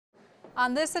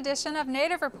On this edition of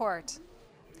Native Report,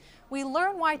 we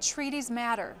learn why treaties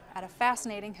matter at a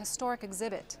fascinating historic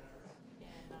exhibit.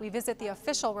 We visit the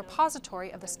official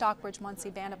repository of the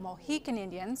Stockbridge-Munsee Band of Mohican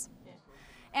Indians,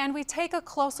 and we take a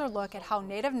closer look at how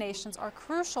Native nations are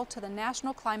crucial to the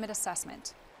National Climate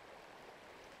Assessment.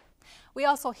 We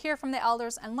also hear from the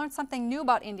elders and learn something new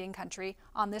about Indian country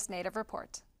on this Native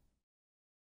Report.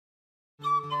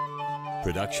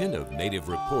 Production of Native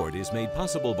Report is made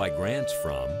possible by grants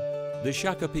from the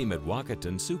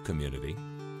Shakopee-Mdewakanton Sioux Community,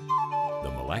 the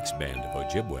Mille Lacs Band of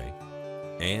Ojibwe,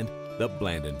 and the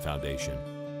Blandin Foundation.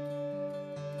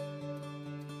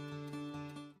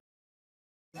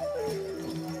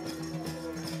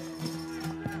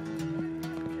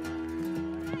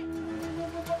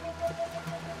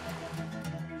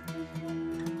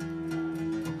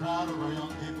 We're proud of our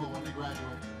young people when they graduate.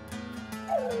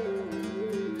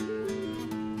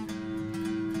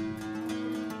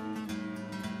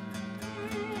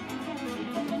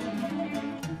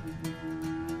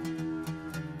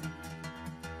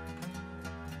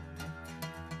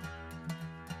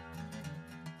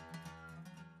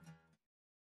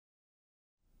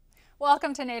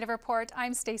 Welcome to Native Report.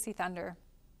 I'm Stacy Thunder.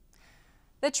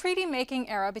 The treaty-making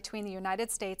era between the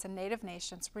United States and Native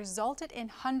nations resulted in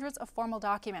hundreds of formal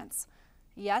documents.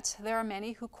 Yet, there are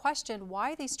many who question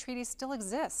why these treaties still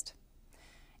exist.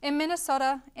 In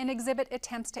Minnesota, an exhibit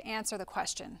attempts to answer the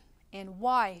question and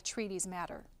why treaties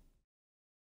matter.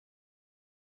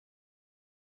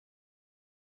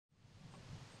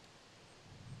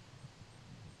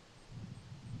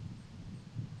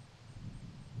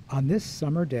 On this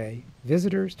summer day,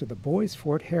 visitors to the Boys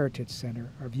Fort Heritage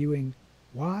Center are viewing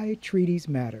Why Treaties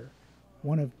Matter,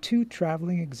 one of two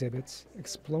traveling exhibits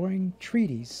exploring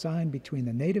treaties signed between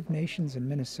the Native nations in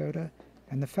Minnesota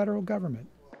and the federal government.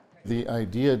 The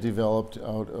idea developed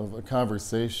out of a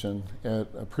conversation at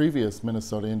a previous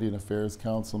Minnesota Indian Affairs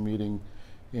Council meeting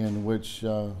in which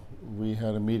we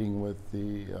had a meeting with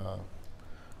the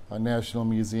National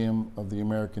Museum of the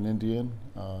American Indian,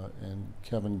 and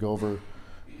Kevin Gover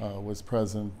was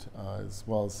present, as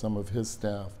well as some of his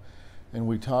staff. And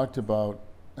we talked about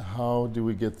how do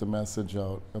we get the message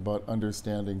out about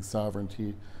understanding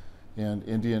sovereignty and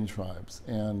Indian tribes.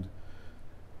 And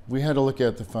we had to look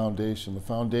at the foundation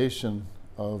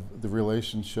of the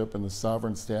relationship and the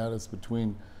sovereign status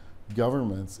between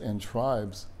governments and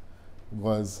tribes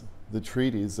was the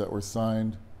treaties that were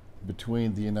signed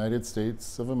between the United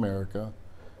States of America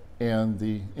and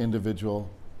the individual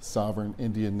sovereign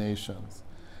Indian nations.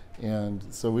 And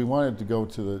so we wanted to go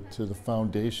to the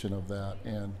foundation of that,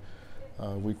 and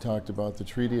we talked about the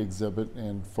treaty exhibit,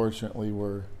 and fortunately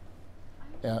we're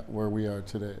at where we are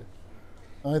today.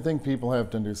 I think people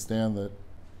have to understand that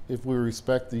if we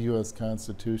respect the U.S.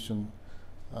 Constitution,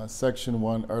 Section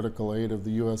 1, Article 8 of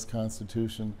the U.S.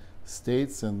 Constitution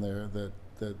states in there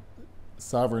that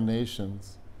sovereign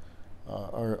nations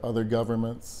are other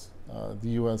governments, the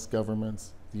U.S.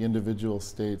 governments, the individual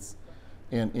states,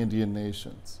 and Indian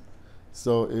nations.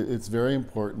 So it's very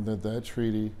important that that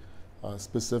treaty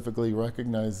specifically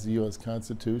recognizes the U.S.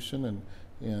 Constitution,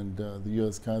 and the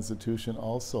U.S. Constitution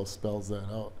also spells that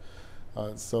out.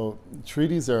 So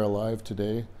treaties are alive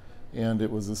today, and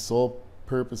it was the sole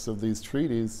purpose of these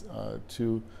treaties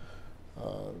to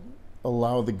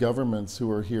allow the governments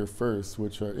who are here first,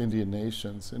 which are Indian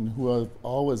nations, and who have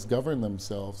always governed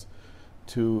themselves,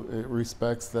 to it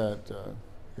respects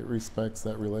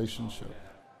that relationship.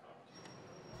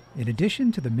 In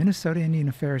addition to the Minnesota Indian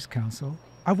Affairs Council,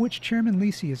 of which Chairman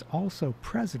Lisi is also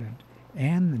president,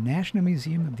 and the National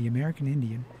Museum of the American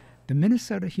Indian, the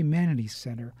Minnesota Humanities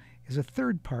Center is a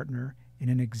third partner in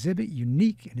an exhibit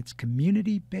unique in its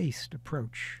community-based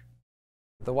approach.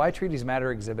 The Why Treaties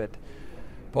Matter exhibit,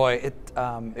 boy,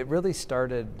 it really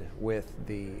started with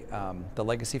the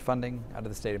legacy funding out of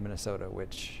the state of Minnesota,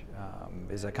 which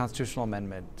is a constitutional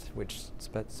amendment which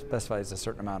specifies a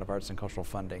certain amount of arts and cultural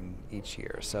funding each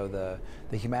year. So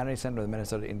the Humanities Center of the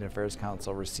Minnesota Indian Affairs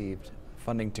Council received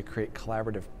funding to create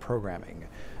collaborative programming,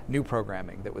 new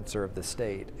programming that would serve the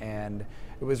state. And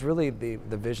it was really the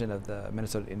vision of the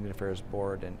Minnesota Indian Affairs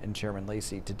Board and Chairman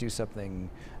Lacey to do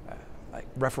something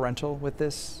referential with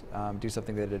this, do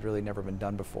something that had really never been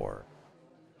done before.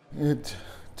 It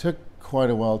took quite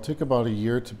a while. It took about a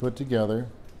year to put together.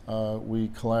 We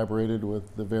collaborated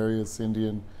with the various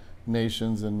Indian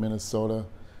nations in Minnesota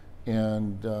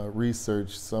and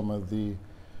researched some of the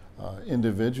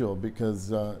individual,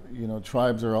 because you know,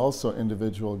 tribes are also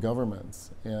individual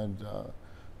governments, and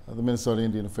the Minnesota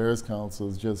Indian Affairs Council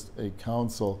is just a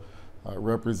council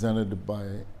represented by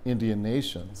Indian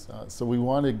nations. So we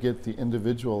want to get the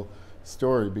individual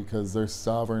story because they're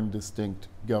sovereign, distinct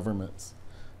governments.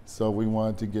 So we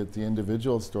want to get the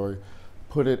individual story,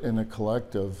 put it in a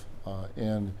collective,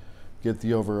 and get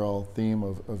the overall theme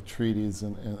of treaties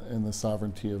and the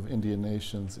sovereignty of Indian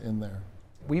nations in there.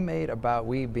 We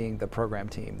being the program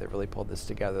team that really pulled this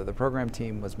together. The program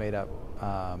team was made up,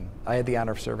 I had the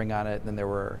honor of serving on it, and then there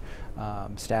were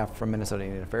staff from Minnesota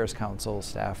Indian Affairs Council,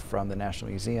 staff from the National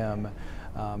Museum,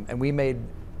 and we made,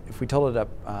 if we totaled it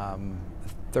up,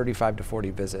 35 to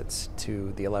 40 visits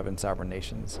to the 11 sovereign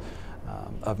nations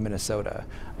of Minnesota.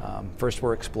 First,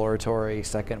 we're exploratory.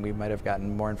 Second, we might have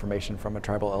gotten more information from a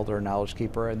tribal elder or knowledge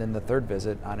keeper. And then the third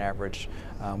visit, on average,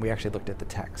 we actually looked at the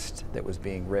text that was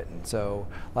being written. So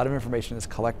a lot of information is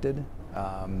collected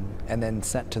and then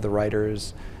sent to the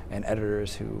writers and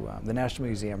editors who the National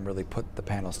Museum really put the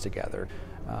panels together.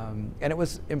 And it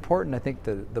was important, I think,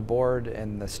 the board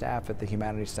and the staff at the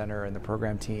Humanities Center and the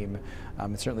program team,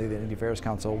 and certainly the Indian Affairs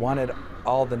Council, wanted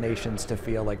all the nations to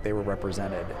feel like they were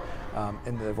represented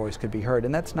and their voice could be heard.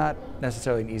 And that's not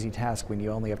necessarily an easy task when you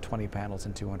only have 20 panels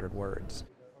and 200 words.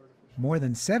 More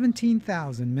than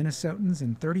 17,000 Minnesotans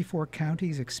in 34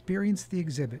 counties experienced the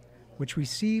exhibit, which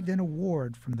received an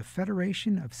award from the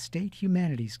Federation of State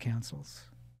Humanities Councils.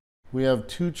 We have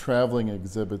 2 traveling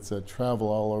exhibits that travel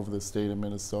all over the state of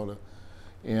Minnesota,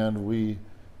 and we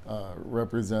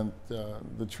represent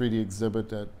the treaty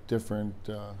exhibit at different,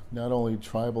 not only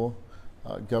tribal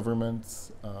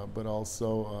governments, but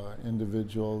also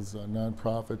individuals,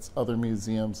 nonprofits, other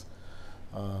museums,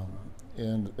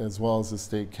 and as well as the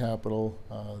state capitol,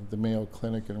 the Mayo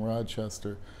Clinic in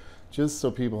Rochester, just so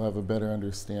people have a better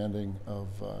understanding of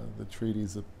the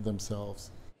treaties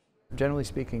themselves. Generally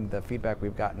speaking, the feedback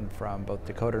we've gotten from both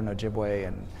Dakota and Ojibwe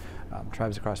and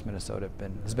tribes across Minnesota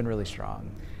has been really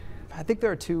strong. I think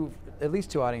there are at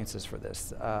least two audiences for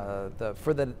this.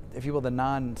 For the, if you will, a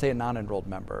non-enrolled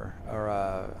member,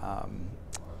 or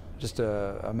just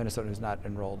a Minnesotan who's not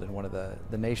enrolled in one of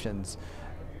the nations,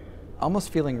 almost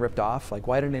feeling ripped off. Like,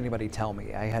 why didn't anybody tell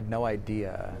me? I had no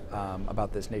idea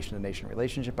about this nation-to-nation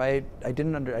relationship.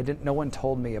 No one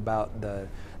told me about the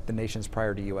nations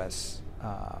prior to U.S.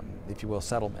 If you will,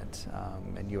 settlement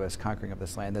and U.S. conquering of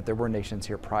this land, that there were nations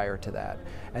here prior to that,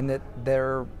 and that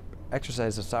their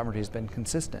exercise of sovereignty has been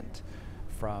consistent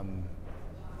from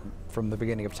the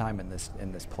beginning of time in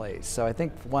this place. So I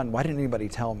think, one, why didn't anybody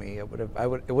tell me? It would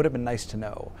have been nice to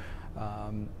know.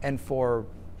 And for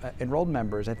enrolled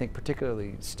members, I think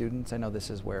particularly students, I know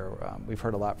this is where we've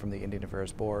heard a lot from the Indian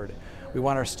Affairs Board. We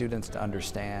want our students to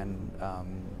understand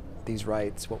these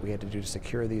rights, what we had to do to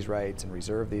secure these rights and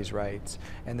reserve these rights,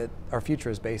 and that our future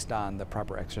is based on the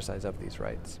proper exercise of these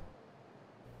rights.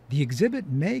 The exhibit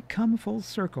may come full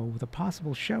circle with a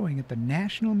possible showing at the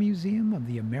National Museum of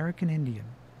the American Indian.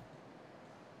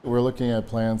 We're looking at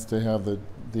plans to have the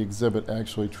exhibit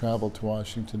actually travel to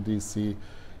Washington, D.C.,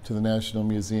 to the National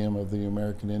Museum of the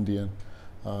American Indian,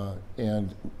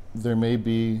 and there may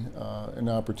be an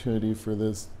opportunity for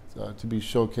this to be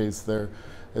showcased there,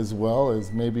 as well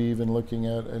as maybe even looking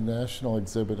at a national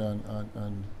exhibit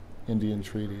on Indian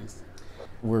treaties.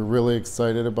 We're really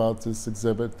excited about this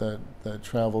exhibit that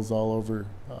travels all over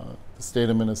the state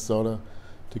of Minnesota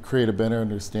to create a better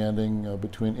understanding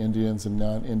between Indians and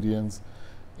non-Indians,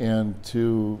 and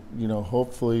to,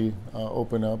 hopefully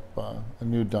open up a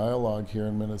new dialogue here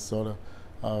in Minnesota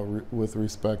with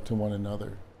respect to one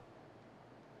another.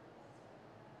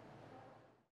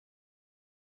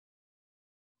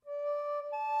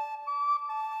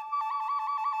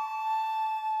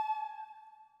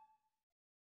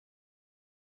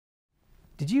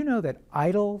 Did you know that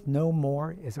Idle No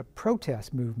More is a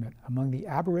protest movement among the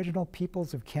Aboriginal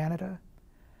peoples of Canada?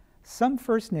 Some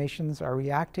First Nations are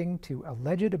reacting to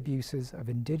alleged abuses of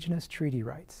Indigenous treaty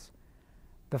rights.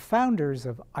 The founders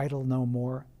of Idle No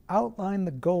More outlined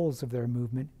the goals of their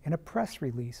movement in a press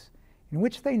release in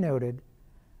which they noted,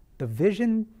 "The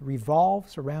vision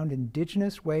revolves around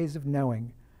Indigenous ways of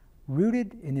knowing,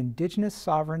 rooted in Indigenous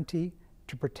sovereignty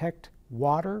to protect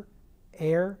water,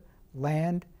 air,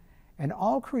 land, and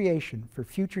all creation for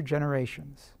future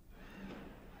generations."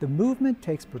 The movement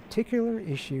takes particular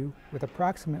issue with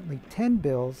approximately 10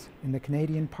 bills in the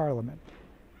Canadian Parliament.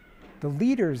 The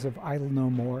leaders of Idle No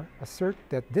More assert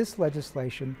that this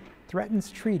legislation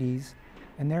threatens treaties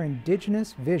and their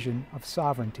Indigenous vision of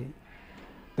sovereignty.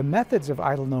 The methods of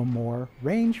Idle No More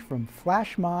range from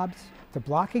flash mobs to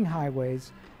blocking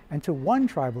highways, and to one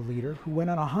tribal leader who went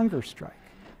on a hunger strike.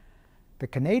 The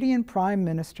Canadian Prime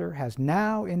Minister has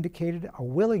now indicated a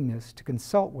willingness to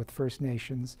consult with First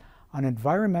Nations on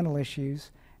environmental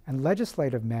issues and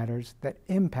legislative matters that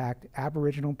impact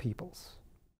Aboriginal peoples.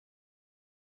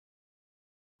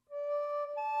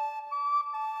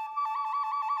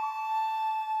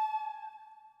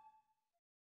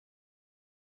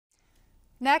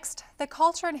 Next, the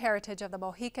culture and heritage of the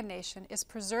Mohican Nation is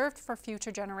preserved for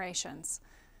future generations,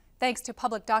 thanks to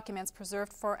public documents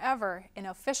preserved forever in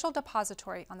an official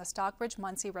depository on the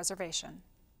Stockbridge-Munsee Reservation.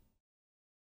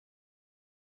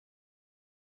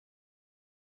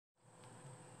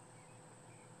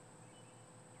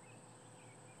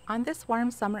 On this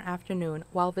warm summer afternoon,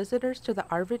 while visitors to the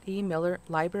Arvid E. Miller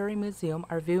Library Museum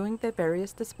are viewing the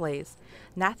various displays,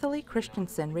 Nathalie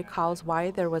Christensen recalls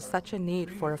why there was such a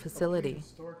need for a facility.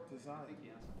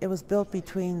 It was built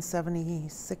between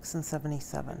 76 and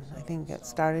 77. I think it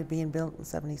started being built in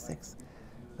 76,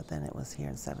 but then it was here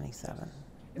in 77.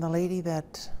 And the lady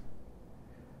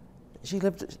she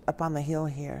lived up on the hill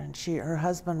here, and her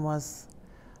husband was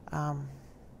a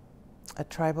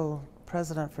tribal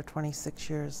president for 26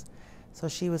 years. So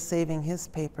she was saving his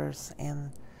papers, and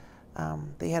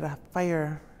they had a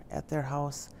fire at their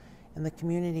house, and the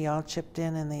community all chipped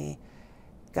in, and they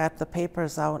got the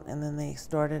papers out, and then they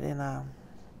stored it in a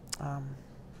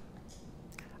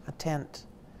tent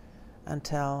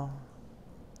until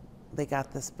they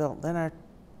got this built. Then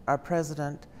our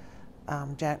president,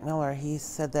 Jack Miller, he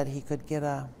said that he could get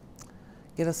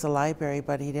us a library,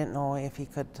 but he didn't know if he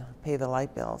could pay the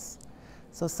light bills.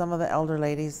 So some of the elder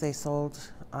ladies, they sold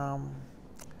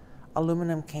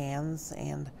aluminum cans,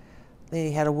 and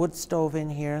they had a wood stove in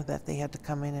here that they had to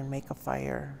come in and make a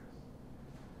fire.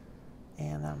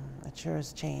 And it sure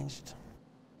has changed.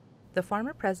 The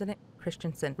former President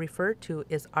Christensen referred to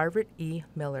is Arvid E.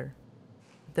 Miller.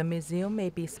 The museum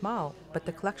may be small, but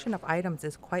the collection of items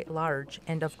is quite large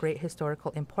and of great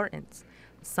historical importance.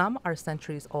 Some are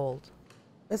centuries old.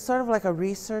 It's sort of like a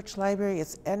research library.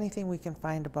 It's anything we can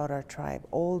find about our tribe,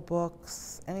 old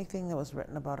books, anything that was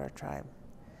written about our tribe.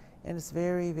 And it's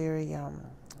very, very,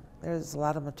 there's a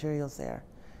lot of materials there.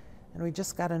 And we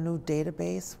just got a new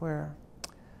database where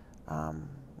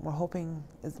we're hoping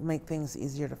to make things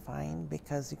easier to find,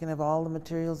 because you can have all the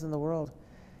materials in the world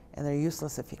and they're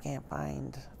useless if you can't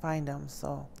find them.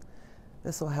 So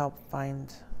this will help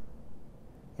find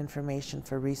information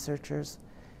for researchers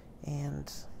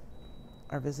and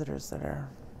our visitors that are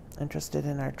interested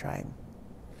in our tribe.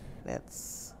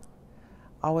 It's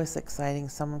always exciting.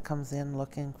 Someone comes in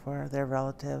looking for their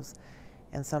relatives,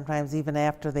 and sometimes even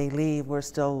after they leave, we're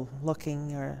still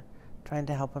looking or trying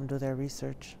to help them do their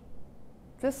research.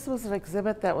 This was an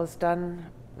exhibit that was done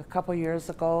a couple years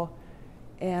ago,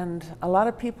 and a lot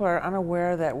of people are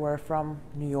unaware that we're from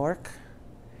New York,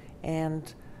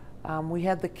 and we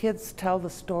had the kids tell the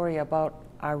story about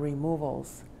our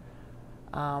removals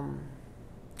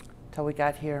till we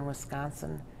got here in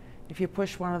Wisconsin. If you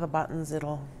push one of the buttons,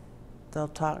 they'll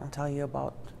talk and tell you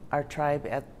about our tribe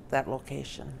at that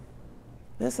location.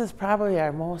 This is probably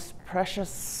our most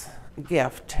precious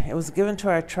gift. It was given to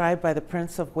our tribe by the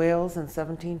Prince of Wales in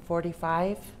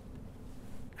 1745.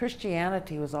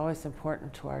 Christianity was always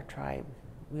important to our tribe.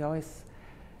 We always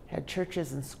had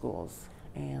churches and schools,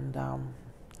 and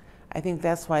I think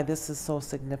that's why this is so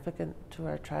significant to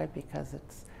our tribe, because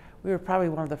we were probably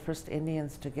one of the first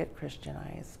Indians to get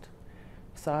Christianized.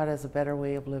 We saw it as a better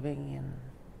way of living,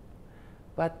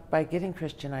 but by getting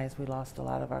Christianized, we lost a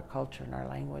lot of our culture and our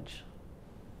language.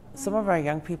 Some of our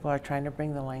young people are trying to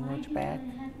bring the language back,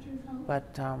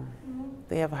 but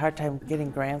they have a hard time getting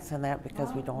grants in that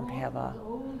because we don't have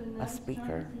a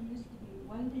speaker.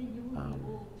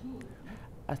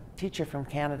 A teacher from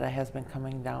Canada has been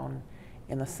coming down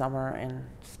in the summer and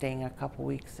staying a couple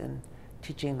weeks and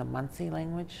teaching the Munsee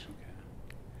language.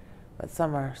 But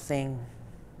some are saying,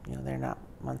 they're not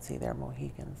Munsee, they're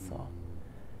Mohican. So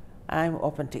I'm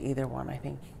open to either one. I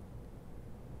think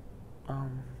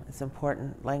it's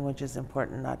important. Language is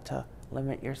important, not to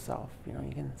limit yourself. You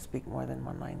can speak more than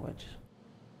one language.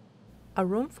 A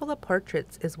room full of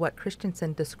portraits is what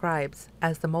Christensen describes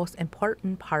as the most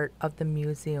important part of the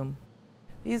museum.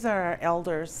 These are our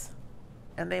elders,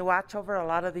 and they watch over a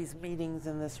lot of these meetings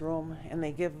in this room, and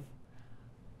you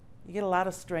get a lot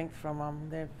of strength from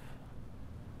them.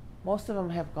 Most of them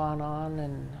have gone on,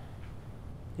 and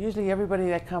usually everybody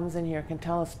that comes in here can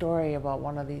tell a story about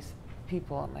one of these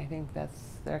people, and I think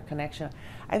that's their connection.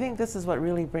 I think this is what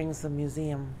really brings the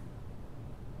museum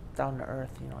down to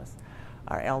earth, is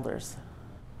our elders.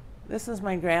 This is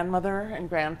my grandmother and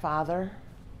grandfather.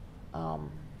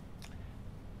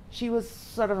 She was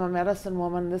sort of a medicine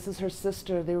woman. This is her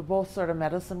sister. They were both sort of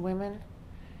medicine women.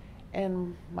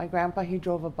 And my grandpa, he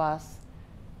drove a bus.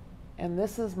 And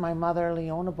this is my mother,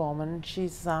 Leona Bowman.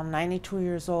 She's 92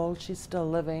 years old. She's still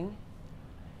living.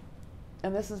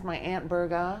 And this is my Aunt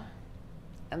Berga.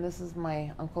 And this is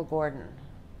my Uncle Gordon.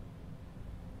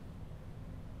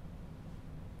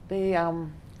 They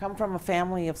come from a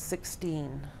family of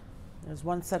 16. There's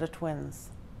one set of twins.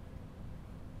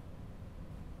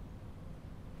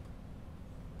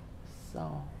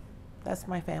 So that's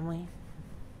my family.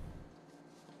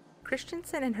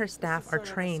 Christensen and her staff are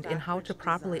trained in how to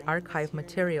properly archive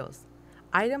materials.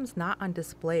 Items not on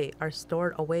display are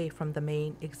stored away from the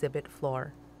main exhibit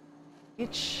floor.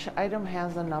 Each item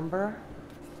has a number,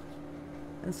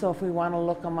 and so if we want to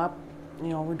look them up, you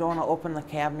know, we don't want to open the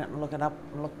cabinet and look it up.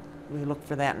 We look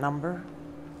for that number.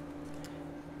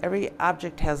 Every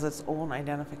object has its own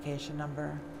identification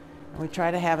number, and we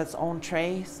try to have its own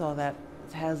tray so that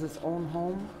it has its own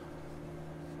home,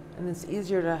 and it's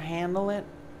easier to handle it,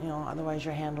 you know, otherwise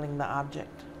you're handling the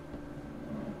object.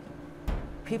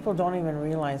 People don't even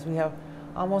realize we have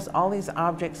almost all these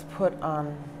objects put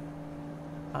on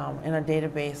in a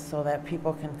database so that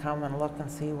people can come and look and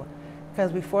see what,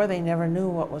 because before they never knew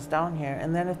what was down here,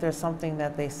 and then if there's something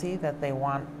that they see that they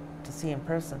want to see in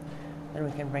person, then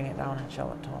we can bring it down and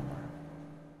show it to them.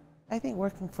 I think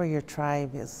working for your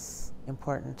tribe is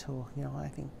important too. You know, I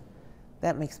think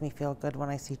that makes me feel good when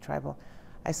I see tribal.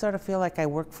 I sort of feel like I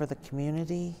work for the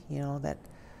community, you know, that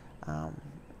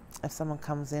if someone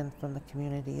comes in from the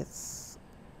community, it's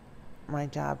my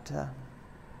job to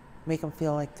make them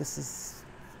feel like this is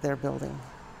their building.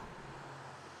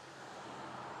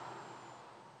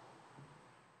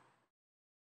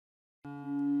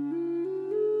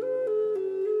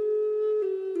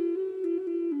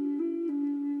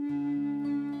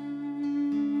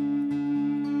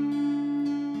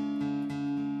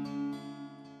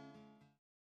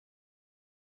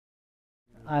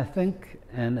 I think,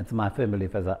 and it's my firm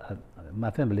belief, is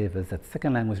that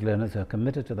second language learners who are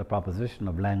committed to the proposition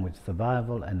of language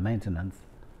survival and maintenance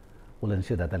will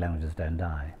ensure that the languages don't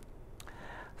die.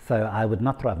 So I would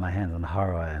not throw up my hands in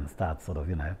horror and start sort of,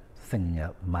 you know, singing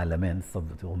my laments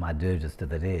or my dirges to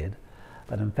the dead,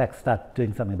 but in fact start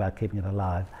doing something about keeping it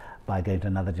alive by going to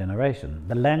another generation.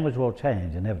 The language will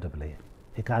change inevitably.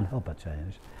 It can't help but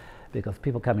change, because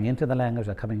people coming into the language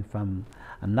are coming from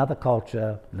another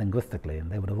culture linguistically,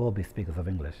 and they would all be speakers of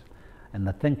English. And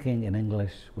the thinking in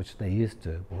English, which they're used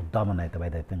to, will dominate the way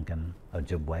they think in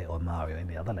Ojibwe or Maori or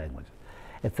any other language.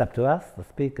 It's up to us, the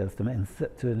speakers,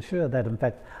 to ensure that, in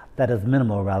fact, that is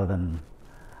minimal rather than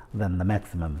the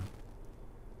maximum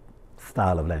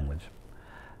style of language.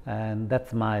 And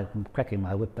that's my cracking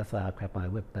my whip, that's why I crack my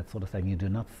whip, that sort of saying, you do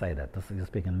not say that. You're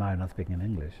speaking Maori, not speaking in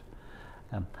English.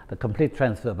 The complete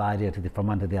transfer of idea from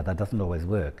one to the other doesn't always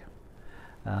work.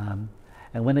 And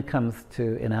when it comes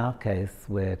to, in our case,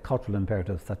 where cultural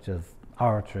imperatives such as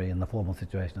oratory in the formal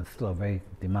situation is still a very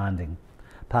demanding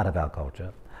part of our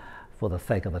culture, for the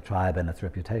sake of the tribe and its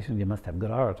reputation, you must have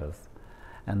good orators.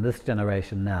 And this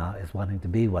generation now is wanting to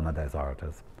be one of those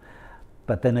orators.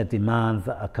 But then it demands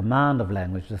a command of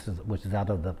language which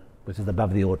is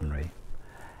above the ordinary.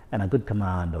 And a good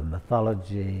command of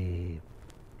mythology,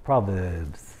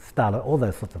 proverbs, style, all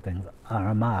those sorts of things are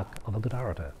a mark of a good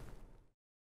orator.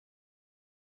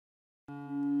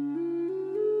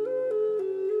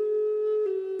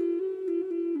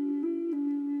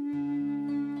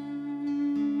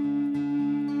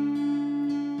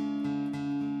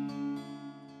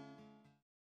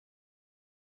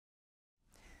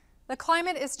 The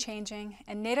climate is changing,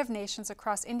 and Native nations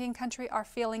across Indian country are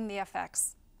feeling the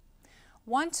effects.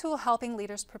 One tool helping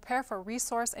leaders prepare for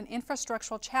resource and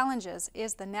infrastructural challenges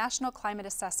is the National Climate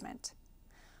Assessment.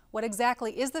 What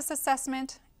exactly is this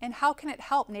assessment, and how can it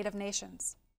help Native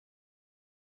nations?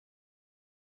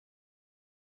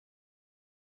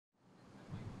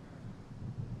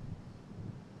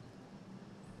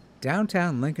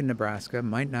 Downtown Lincoln, Nebraska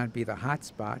might not be the hot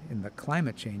spot in the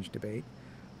climate change debate,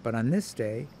 but on this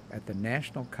day, at the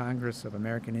National Congress of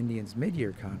American Indians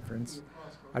Mid-Year Conference,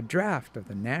 a draft of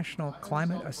the National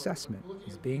Climate Assessment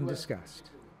is being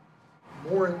discussed.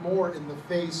 More and more in the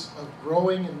face of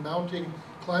growing and mounting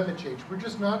climate change. We're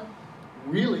just not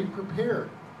really prepared.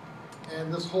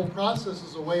 And this whole process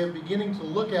is a way of beginning to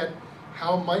look at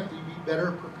how might we be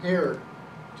better prepared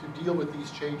to deal with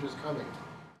these changes coming.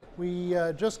 We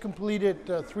just completed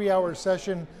a 3-hour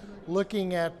session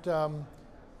looking at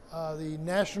the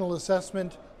National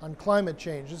Assessment on Climate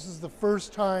Change. This is the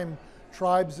first time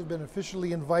tribes have been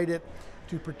officially invited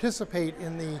to participate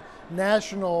in the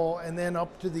national and then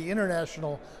up to the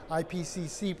international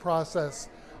IPCC process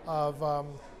of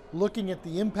looking at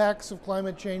the impacts of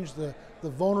climate change, the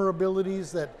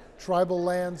vulnerabilities that tribal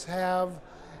lands have,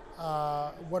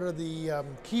 what are the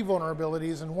key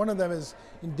vulnerabilities, and one of them is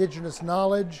indigenous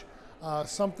knowledge,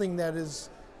 something that is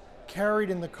carried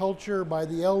in the culture by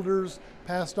the elders,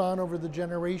 passed on over the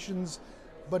generations,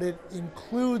 but it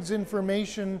includes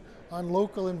information on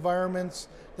local environments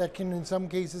that can in some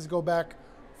cases go back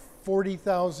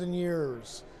 40,000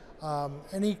 years.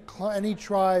 Any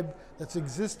tribe that's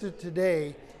existed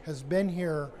today has been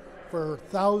here for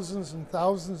thousands and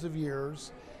thousands of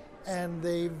years, and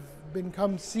they've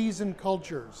become seasoned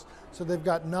cultures. So they've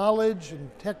got knowledge and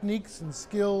techniques and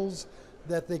skills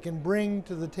that they can bring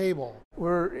to the table.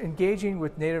 We're engaging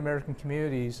with Native American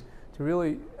communities to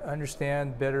really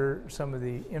understand better some of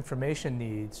the information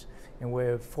needs in way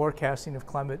of forecasting of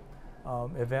climate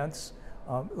events,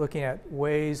 looking at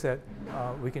ways that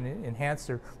we can enhance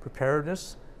their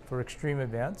preparedness for extreme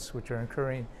events, which are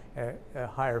occurring at a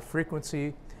higher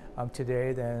frequency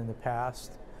today than in the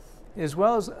past, as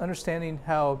well as understanding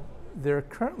how they're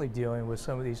currently dealing with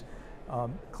some of these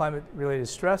climate-related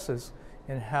stresses,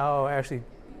 and how actually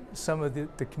some of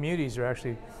the communities are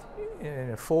actually,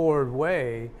 in a forward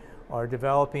way, are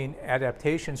developing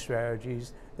adaptation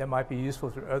strategies that might be useful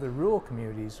for other rural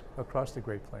communities across the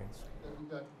Great Plains.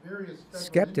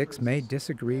 Skeptics may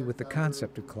disagree with the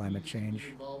concept of climate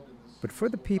change, but for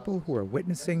the people who are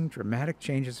witnessing dramatic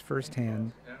changes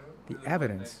firsthand, the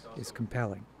evidence is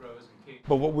compelling.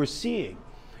 But what we're seeing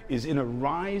is in a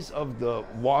rise of the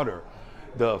water,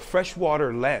 the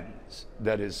freshwater lens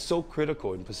that is so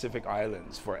critical in Pacific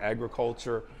Islands for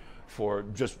agriculture, for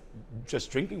just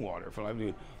drinking water, for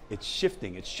livelihood, it's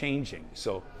shifting, it's changing.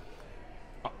 So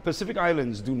Pacific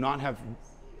Islands do not have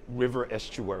river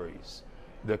estuaries.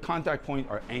 The contact point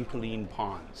are ancholine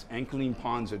ponds. Ancholine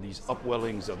ponds are these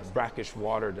upwellings of brackish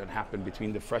water that happen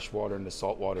between the freshwater and the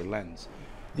saltwater lens.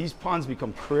 These ponds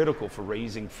become critical for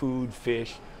raising food,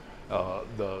 fish,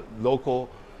 the local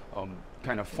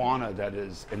kind of fauna that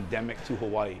is endemic to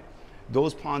Hawaii.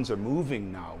 Those ponds are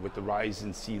moving now with the rise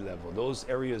in sea level. Those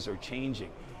areas are changing.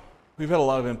 We've had a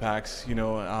lot of impacts. You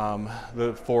know,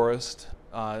 the forest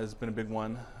has been a big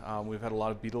one. We've had a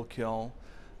lot of beetle kill.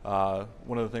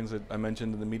 One of the things that I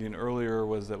mentioned in the meeting earlier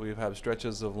was that we've had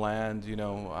stretches of land,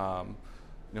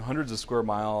 hundreds of square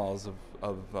miles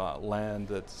of land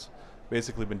that's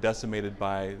basically been decimated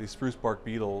by these spruce bark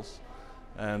beetles,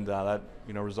 and that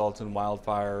results in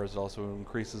wildfires. It also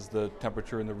increases the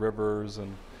temperature in the rivers,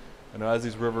 and as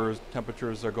these rivers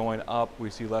temperatures are going up, we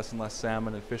see less and less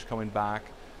salmon and fish coming back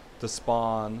to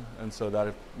spawn, and so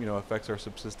that affects our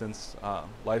subsistence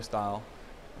lifestyle.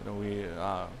 We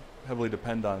heavily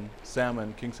depend on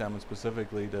salmon, king salmon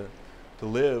specifically, to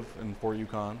live in Fort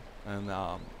Yukon, and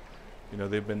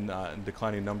they've been in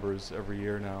declining numbers every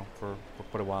year now for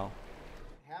quite a while.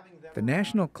 The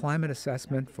National Climate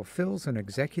Assessment fulfills an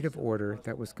executive order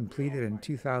that was completed in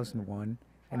 2001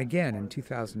 and again in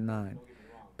 2009,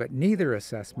 but neither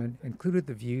assessment included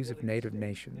the views of Native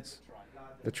nations.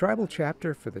 The tribal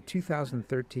chapter for the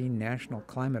 2013 National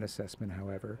Climate Assessment,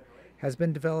 however, has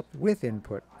been developed with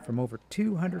input from over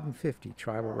 250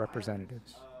 tribal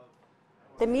representatives.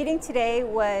 The meeting today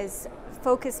was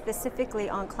focused specifically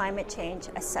on climate change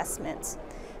assessments.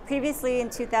 Previously in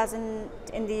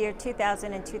the year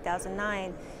 2000 and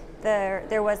 2009,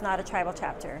 there was not a tribal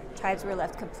chapter. Tribes were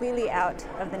left completely out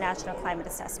of the National Climate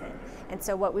Assessment. And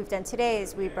so what we've done today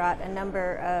is we brought a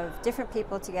number of different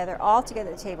people together, all together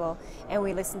at the table, and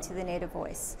we listened to the Native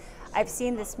voice. I've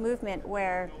seen this movement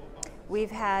where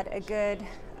we've had a good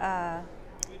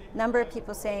number of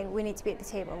people saying, we need to be at the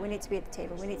table, we need to be at the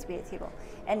table, we need to be at the table.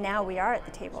 And now we are at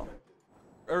the table.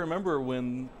 I remember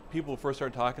when people first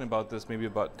started talking about this, maybe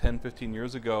about 10, 15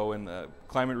 years ago, and a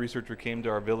climate researcher came to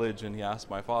our village and he asked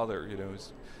my father,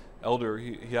 his elder,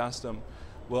 he asked him,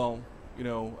 well,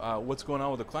 what's going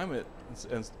on with the climate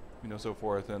and so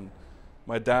forth. And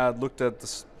my dad looked at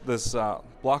this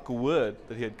block of wood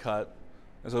that he had cut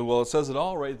and said, well, it says it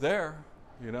all right there,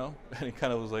 and he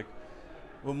kind of was like,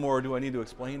 what more do I need to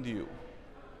explain to you?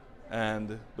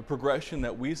 And the progression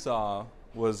that we saw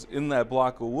was in that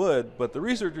block of wood, but the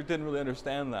researcher didn't really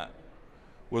understand that.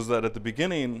 Was that at the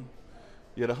beginning,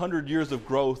 you had 100 years of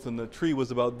growth and the tree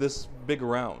was about this big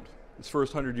around, its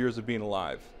first 100 years of being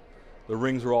alive. The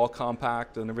rings were all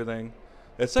compact and everything.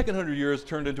 That second 100 years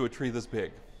turned into a tree this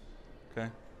big, okay?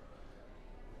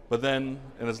 But then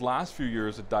in its last few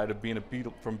years, it died of being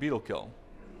from beetle kill,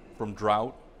 from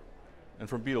drought and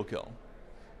from beetle kill.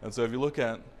 And so if you look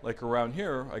at, like around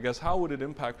here, I guess how would it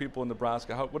impact people in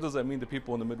Nebraska? What does that mean to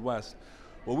people in the Midwest?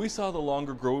 Well, we saw the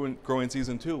longer growing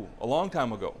season too, a long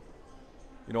time ago,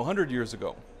 100 years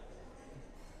ago.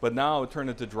 But now it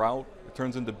turned into drought, it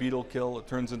turns into beetle kill, it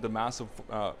turns into massive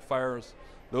fires,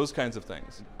 those kinds of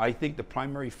things. I think the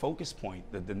primary focus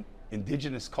point that the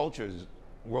indigenous cultures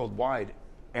worldwide,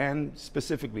 and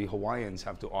specifically Hawaiians,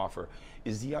 have to offer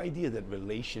is the idea that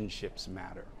relationships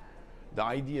matter. The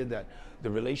idea that the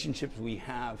relationships we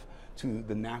have to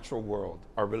the natural world,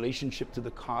 our relationship to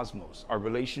the cosmos, our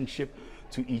relationship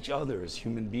to each other as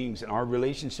human beings, and our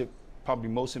relationship, probably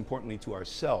most importantly, to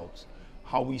ourselves,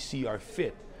 how we see our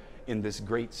fit in this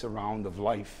great surround of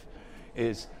life,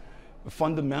 is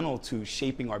fundamental to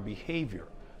shaping our behavior.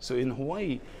 So in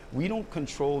Hawaii, we don't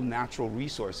control natural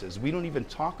resources. We don't even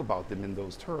talk about them in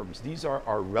those terms. These are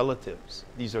our relatives.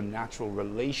 These are natural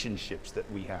relationships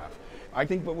that we have. I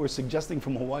think what we're suggesting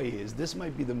from Hawaii is this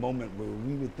might be the moment where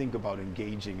we would think about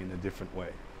engaging in a different way.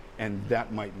 And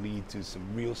that might lead to some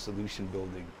real solution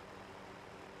building.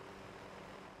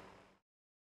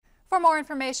 For more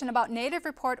information about Native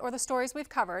Report or the stories we've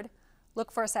covered,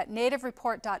 look for us at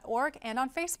nativereport.org and on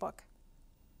Facebook.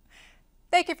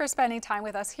 Thank you for spending time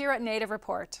with us here at Native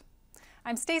Report.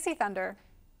 I'm Stacy Thunder.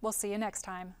 We'll see you next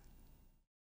time.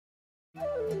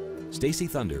 Stacy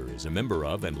Thunder is a member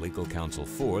of and legal counsel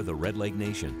for the Red Lake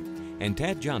Nation, and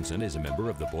Tad Johnson is a member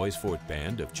of the Boys Fort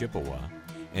Band of Chippewa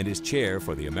and is chair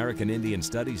for the American Indian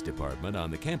Studies Department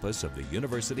on the campus of the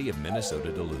University of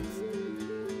Minnesota Duluth.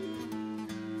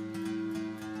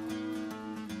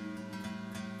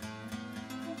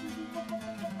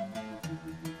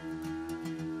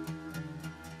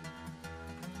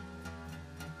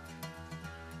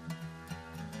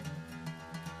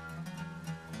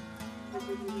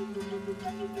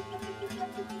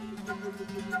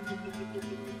 Thank you.